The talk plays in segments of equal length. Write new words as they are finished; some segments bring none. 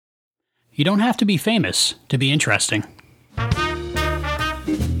You don't have to be famous to be interesting.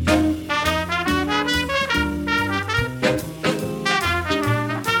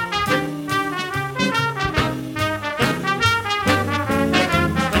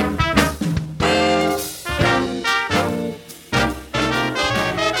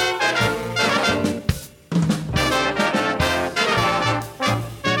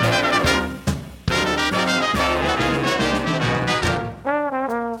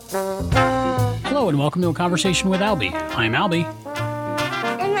 And welcome to A Conversation with Albie. I'm Albie.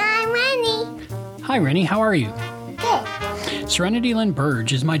 And I'm Rennie. Hi, Rennie. How are you? Good. Serenity Lynn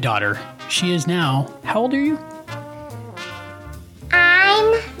Burdge is my daughter. She is now... How old are you?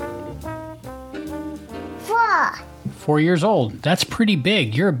 I'm 4. 4 years old. That's pretty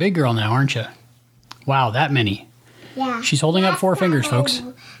big. You're a big girl now, aren't you? Wow, that many. Yeah. She's holding up 4 fingers, folks.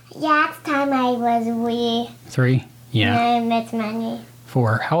 Last time I was wee. 3? Yeah. I met many.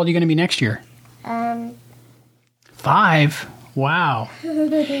 4. How old are you going to be next year? 5? Wow.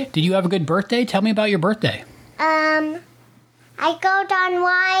 Did you have a good birthday? Tell me about your birthday. I go down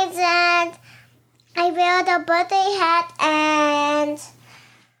rides and I wear the birthday hat and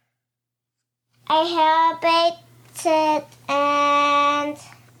I hair braided and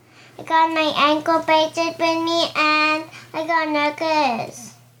I got my ankle braided with me and I got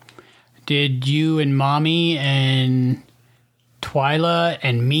necklace. Did you and Mommy and Twyla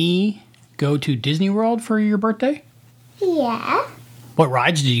and me go to Disney World for your birthday? Yeah. What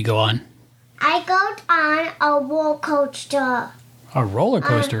rides did you go on? I got on a roller coaster. A roller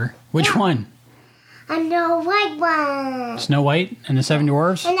coaster? Which one? A no white one. Snow White and the Seven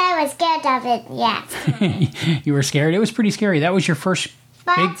Dwarfs? And I was scared of it, yes. You were scared? It was pretty scary. That was your first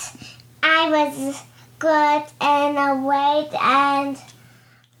But big... I was good and awake and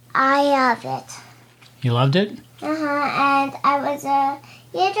I love it. You loved it? And I was a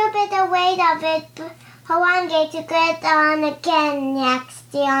little bit afraid of it. I wanted to get on again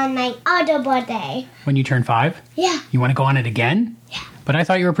next year on my other birthday. When you turn 5? Yeah. You want to go on it again? Yeah. But I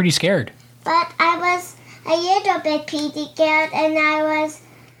thought you were pretty scared. But I was a little bit pretty scared and I was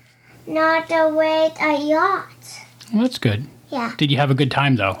not afraid a lot. Well, that's good. Yeah. Did you have a good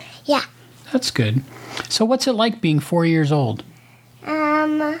time, though? Yeah. That's good. So what's it like being 4 years old?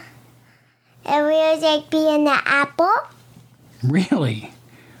 It was like being an apple. Really?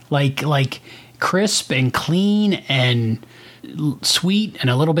 Like crisp and clean and sweet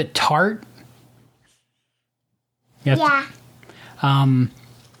and a little bit tart? Yeah.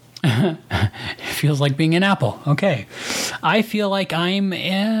 It feels like being an apple. Okay. I feel like I'm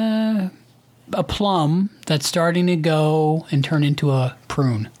a plum that's starting to go and turn into a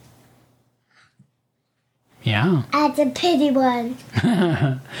prune. Yeah. That's a pretty one.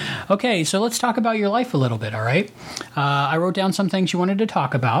 Okay, so let's talk about your life a little bit, all right? I wrote down some things you wanted to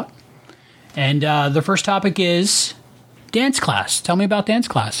talk about. And the first topic is dance class. Tell me about dance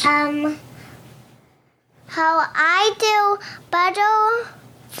class. How I do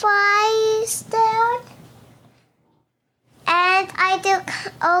butterfly stand. And I do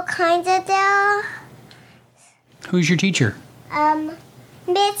all kinds of them. Who's your teacher?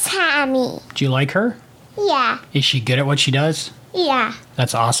 Miss Hammy. Do you like her? Yeah. Is she good at what she does? Yeah.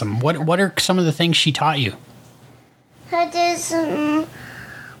 That's awesome. What are some of the things she taught you? There's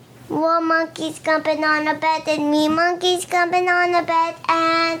more monkeys jumping on the bed and me monkeys jumping on the bed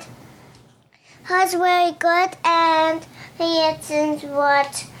and her's very good and he listens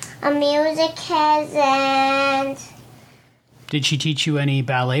what a music has and Did she teach you any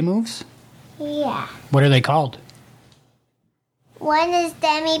ballet moves? yeah. What are they called? One is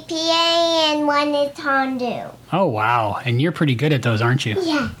demi-plie and one is tendu. Oh, wow. And you're pretty good at those, aren't you?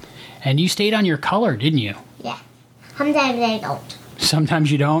 Yeah. And you stayed on your color, didn't you? Yeah. Sometimes I don't.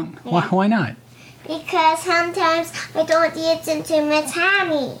 Sometimes you don't? Yeah. Why not? Because sometimes I don't listen to Miss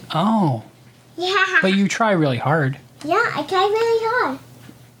Hammy. Oh. Yeah. But you try really hard. Yeah, I try really hard.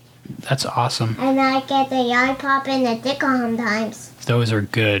 That's awesome. And I get the lollipop and the dick sometimes. Those are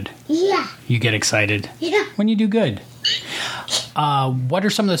good. Yeah. You get excited. Yeah. When you do good. What are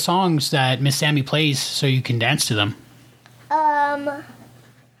some of the songs that Miss Sammy plays so you can dance to them?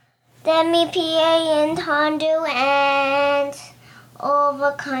 Demi-plie and tendu and all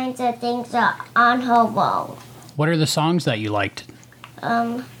the kinds of things are on her wall. What are the songs that you liked?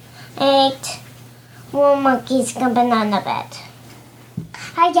 8 more monkeys jumping on the bed.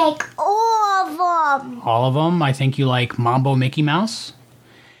 I like all of them. All of them? I think you like Mambo Mickey Mouse.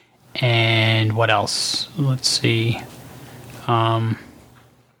 And what else? Let's see. A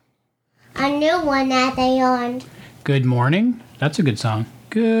new one that they learned. Good Morning. That's a good song.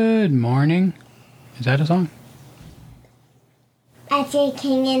 Good Morning. Is that a song? I did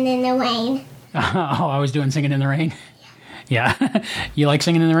Singing in the Rain. Oh, I was doing Singing in the Rain? Yeah. You like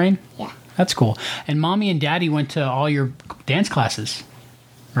Singing in the Rain? Yeah. That's cool. And Mommy and Daddy went to all your dance classes,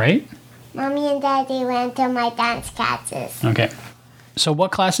 right? Mommy and Daddy went to my dance classes. Okay. So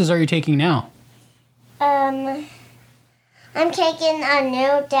what classes are you taking now? I'm taking a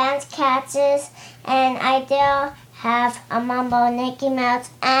new dance classes, and I do have a Mambo Mickey Mouse,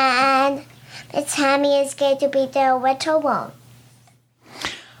 and Miss Tammy is going to be there with her one.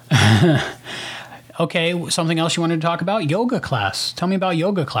 Okay, something else you wanted to talk about? Yoga class. Tell me about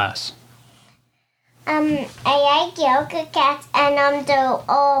yoga class. I like yoga class, and do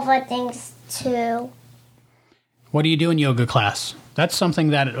all the things too. What do you do in yoga class? That's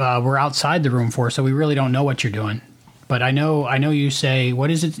something that we're outside the room for, so we really don't know what you're doing. But I know you say, what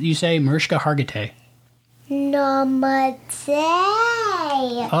is it you say? Mrshka Hargite. Namaste.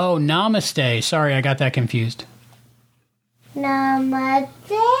 Oh, namaste. Sorry, I got that confused. Namaste.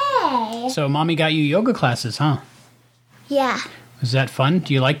 So Mommy got you yoga classes, huh? Yeah. Is that fun?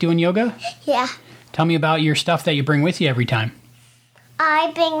 Do you like doing yoga? Yeah. Tell me about your stuff that you bring with you every time.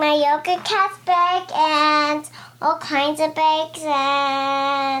 I bring my yoga class bag and all kinds of bags,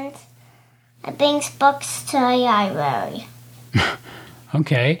 and I bring books to the library.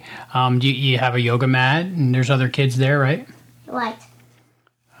 Okay. You have a yoga mat, and there's other kids there, right? What?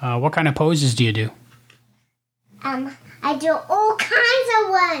 What kind of poses do you do? I do all kinds of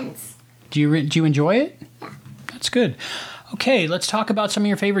ones. Do you enjoy it? Yeah. That's good. Okay, let's talk about some of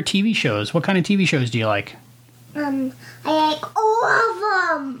your favorite TV shows. What kind of TV shows do you like? I like all of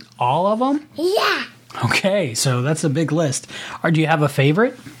them. All of them? Yeah. Okay, so that's a big list. Or do you have a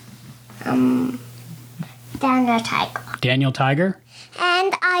favorite? Daniel Tiger. Daniel Tiger?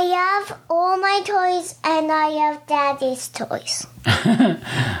 And I have all my toys, and I have Daddy's toys.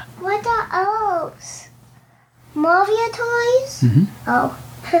 What are those? Mario toys? Mm-hmm. Oh.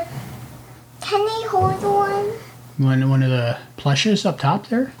 Can I hold one? One of the plushes up top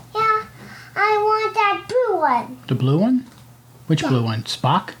there? Yeah. I want that blue one. The blue one? Which blue one?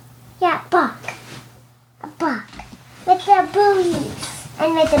 Spock? Yeah, Buck. A Buck. With the blue leaves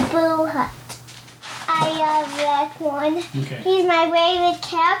and with the blue hut. I love that one. Okay. He's my favorite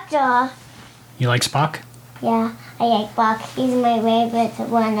character. You like Spock? Yeah, I like Buck. He's my favorite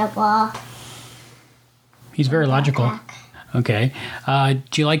one of all. He's very logical. Okay.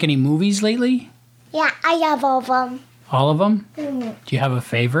 Do you like any movies lately? Yeah, I love all of them. All of them? Mm-hmm. Do you have a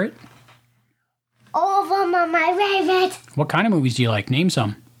favorite? All of them are my favorite. What kind of movies do you like? Name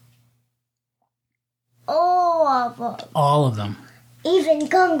some. All of them. All of them. Even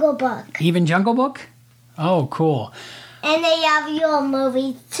Jungle Book. Even Jungle Book? Oh, cool. And they have your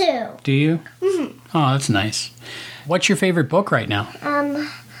movie too. Do you? Mm-hmm. Oh, that's nice. What's your favorite book right now?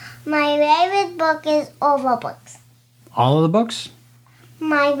 My favorite book is all the books. All of the books?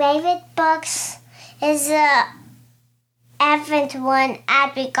 My favorite books is the Advent one.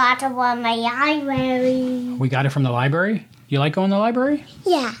 We got it from my library. We got it from the library? You like going to the library?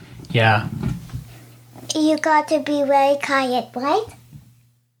 Yeah. Yeah. You got to be very quiet, right?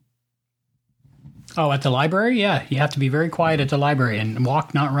 Oh, at the library? Yeah, you have to be very quiet at the library and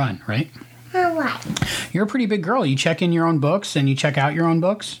walk, not run, right? All right. You're a pretty big girl. You check in your own books and you check out your own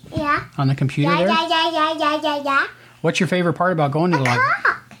books Yeah. on the computer there? Yeah. What's your favorite part about going to the library?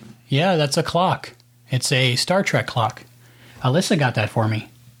 Clock. Yeah, that's a clock. It's a Star Trek clock. Alyssa got that for me.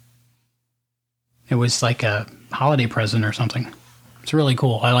 It was like a holiday present or something. It's really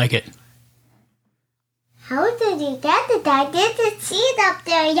cool. I like it. How did you get it? I didn't see it up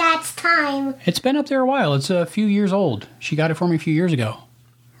there last time. It's been up there a while. It's a few years old. She got it for me a few years ago.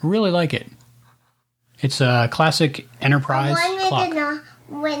 I really like it. It's a classic Enterprise clock.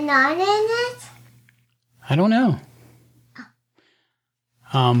 With none in it? I don't know.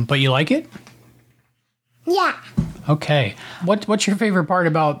 But you like it? Yeah. Okay. What's your favorite part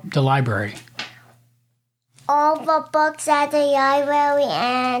about the library? All the books at the library,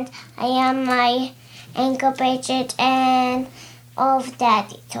 and I have my ankle bracelet and all of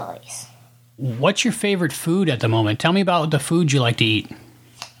Daddy toys. What's your favorite food at the moment? Tell me about the food you like to eat.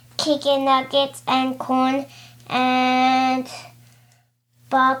 Chicken nuggets and corn and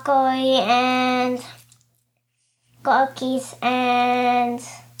broccoli and cookies, and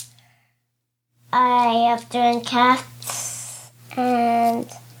I have done cats. And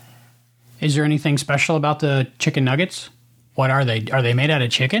is there anything special about the chicken nuggets? What are they? Are they made out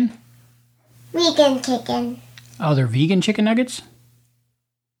of chicken? vegan chicken. Oh, they're vegan chicken nuggets?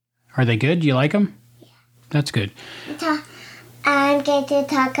 Are they good? Do you like them? Yeah. That's good. I'm going to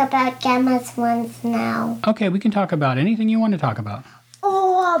talk about Gemma's ones now. Okay, we can talk about anything you want to talk about.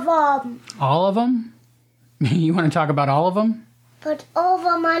 All of them. All of them? You want to talk about all of them? Put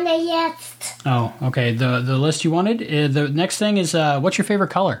over meine jetzt. Oh, okay. The list you wanted. The next thing is what's your favorite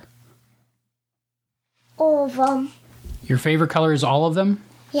color? Over. Your favorite color is all of them?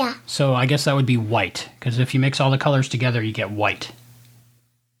 Yeah. So I guess that would be white, because if you mix all the colors together, you get white.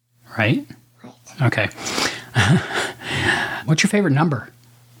 Right? Right. Okay. What's your favorite number?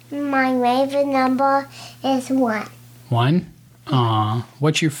 My favorite number is 1. 1?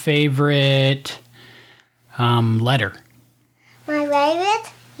 What's your favorite letter? My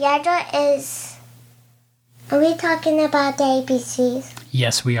favorite letter is... Are we talking about the ABCs?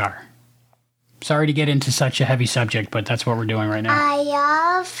 Yes, we are. Sorry to get into such a heavy subject, but that's what we're doing right now. I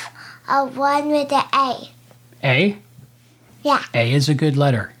love a one with the A. A? Yeah. A is a good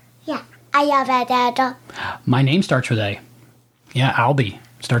letter. Yeah. I love that letter. My name starts with A. Yeah, Albie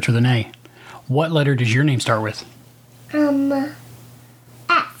starts with an A. What letter does your name start with?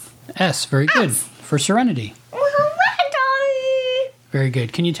 S. S. Very good. For Serenity. Very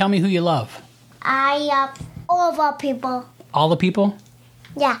good. Can you tell me who you love? I love all the people. All the people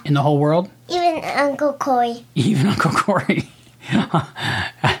Yeah. in the whole world? Even Uncle Corey. Even Uncle Corey.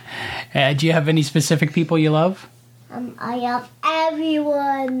 Do you have any specific people you love? I love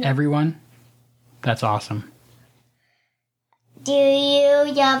everyone. Everyone? That's awesome. Do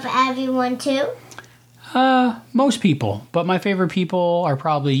you love everyone too? Most people. But my favorite people are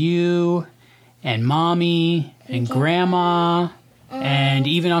probably you and Mommy and Grandma and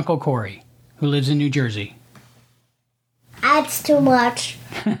even Uncle Corey, who lives in New Jersey. That's too much.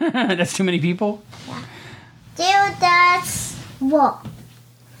 That's too many people? Do that's what?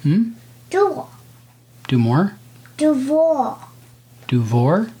 Do Do more? what? Do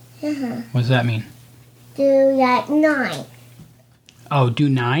vor? Uh-huh. What does that mean? Do that 9. Oh, do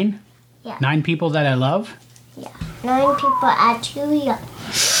 9? Yeah. 9 people that I love? Yeah. 9 people at you. Yeah.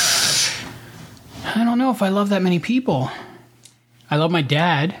 I don't know if I love that many people. I love my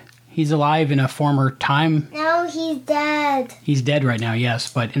dad. He's alive in a former time. No, he's dead. He's dead right now,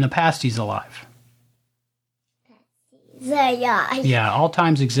 yes, but in the past he's alive. So yeah. Yeah, all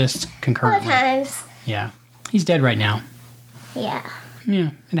times exist concurrently. 4 times. Yeah. He's dead right now. Yeah.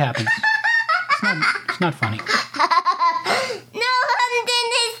 Yeah, it happens. It's not funny. No, something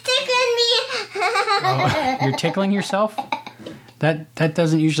is tickling me. Oh, you're tickling yourself? That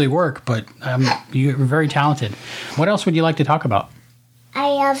doesn't usually work, but you're very talented. What else would you like to talk about? I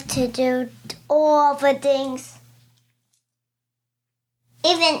love to do all the things.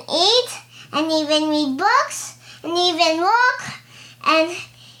 Even eat, and even read books, and even walk, and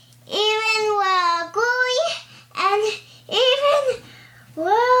even wear gooey, and even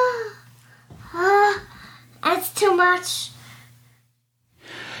that's too much.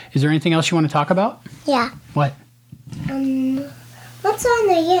 Is there anything else you want to talk about? Yeah. What? What's on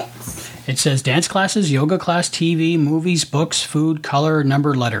the yes? It says dance classes, yoga class, TV, movies, books, food, color,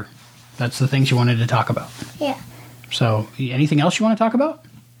 number, letter. That's the things you wanted to talk about. Yeah. So, anything else you want to talk about?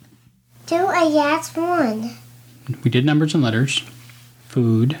 Do a yes one. We did numbers and letters.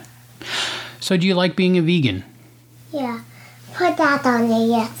 Food. So, do you like being a vegan? Yeah. Put that on the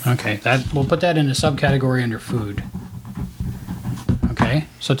yes. Okay, we'll put that in a subcategory under food. Okay,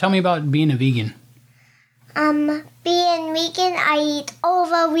 so tell me about being a vegan. Being vegan, I eat all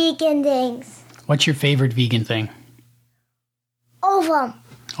the vegan things. What's your favorite vegan thing? All of them.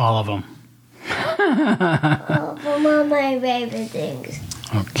 All of them. All of them are my favorite things.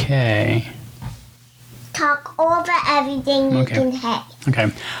 Okay. Talk over everything you can have.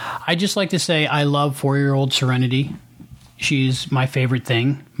 Okay. I just like to say I love 4-year-old Serenity. She's my favorite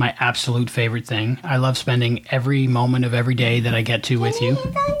thing, my absolute favorite thing. I love spending every moment of every day that I get to with you.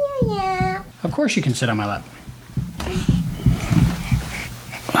 Yeah. Of course you can sit on my lap.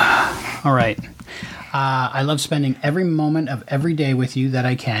 All right. I love spending every moment of every day with you that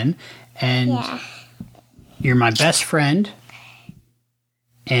I can. And you're my best friend.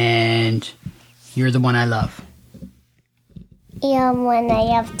 And you're the one I love. Yeah, one I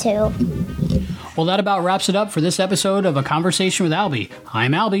love too. Well, that about wraps it up for this episode of A Conversation with Albie.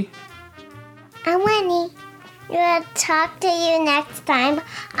 I'm Albie. I'm Winnie. We'll talk to you next time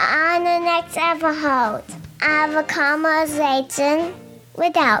on the next episode of A Conversation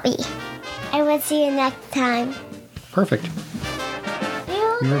with Albie. I will see you next time. Perfect.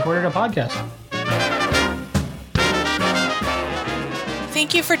 You recorded a podcast.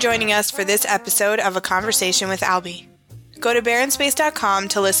 Thank you for joining us for this episode of A Conversation with Albie. Go to barrenspace.com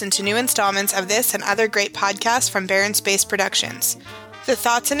to listen to new installments of this and other great podcasts from Barren Space Productions. The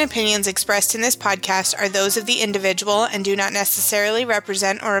thoughts and opinions expressed in this podcast are those of the individual and do not necessarily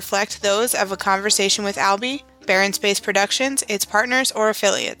represent or reflect those of A Conversation with Albie, Barren Space Productions, its partners, or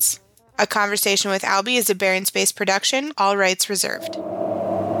affiliates. A Conversation with Albie is a Bear Space production, all rights reserved.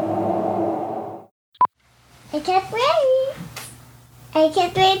 I can't wait. I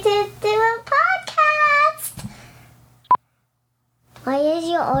can't wait to do a podcast. Why is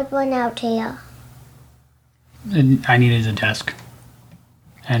your old one out here? And I needed a desk.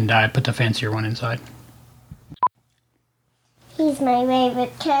 And I put the fancier one inside. He's my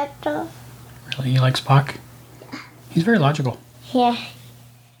favorite character. Really? You like Spock? He's very logical. Yeah.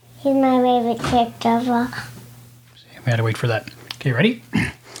 He's my favorite character. We had to wait for that. Okay, ready?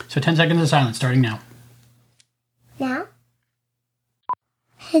 So 10 seconds of silence, starting now. Now?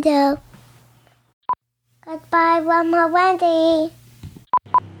 Hello. Goodbye, Mama Wendy.